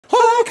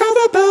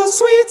bells,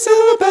 sweet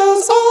silver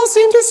bells, all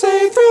seem to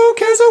say, throw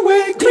cares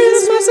away.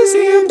 Christmas is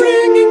here,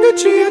 bringing good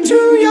cheer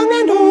to young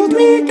and old,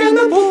 meek and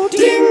the bold.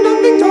 Ding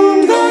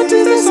dong, that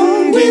is their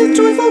song, with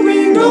joyful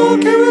ring, all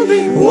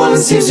caroling. One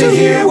seems to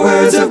hear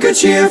words of good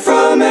cheer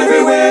from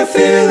everywhere,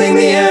 filling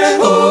the air.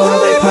 Oh, how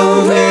they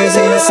pound,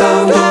 raising the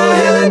sound, all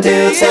hail and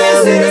dance,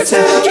 as in their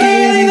town.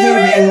 Gaily they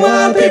ring,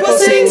 while people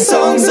sing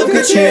songs of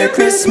good cheer.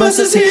 Christmas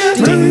is here.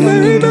 Ding,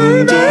 merry,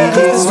 merry, merry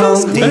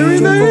Christmas. Merry,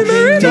 merry,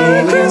 merry,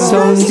 merry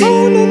Christmas.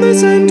 On they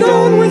send,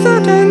 on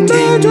without end,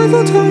 their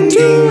joyful tone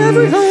to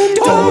every home.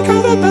 All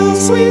count the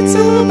bells, sweet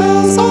silver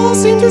bells, all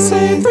seem to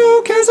say,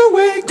 throw cares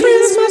away.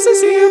 Christmas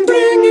is here,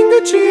 bringing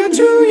good cheer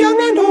to young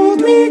and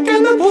old, meek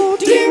and the bold.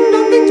 Ding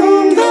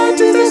dong, that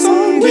is their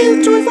song,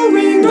 with joyful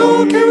ring,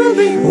 all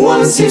caroling.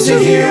 One seems to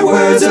hear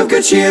words of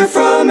good cheer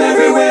from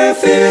everywhere,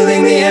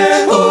 filling the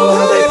air. Oh,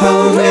 how they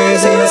pound,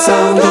 raising the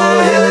sound, all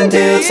hail and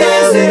dance,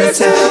 as in their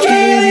town.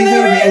 Gaily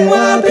they ring,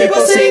 while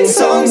people sing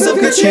songs of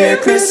good cheer.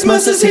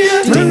 Christmas is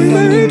here. Ding,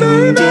 merry,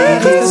 merry,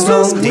 merry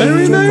Christmas.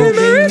 Merry, merry,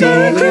 merry,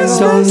 merry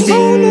Christmas.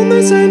 On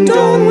they send,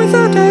 on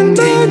without end,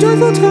 their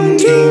joyful tone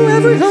to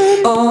every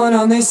home.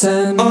 On they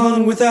send,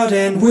 on without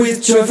end,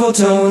 with joyful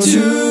tone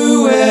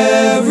to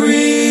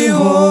every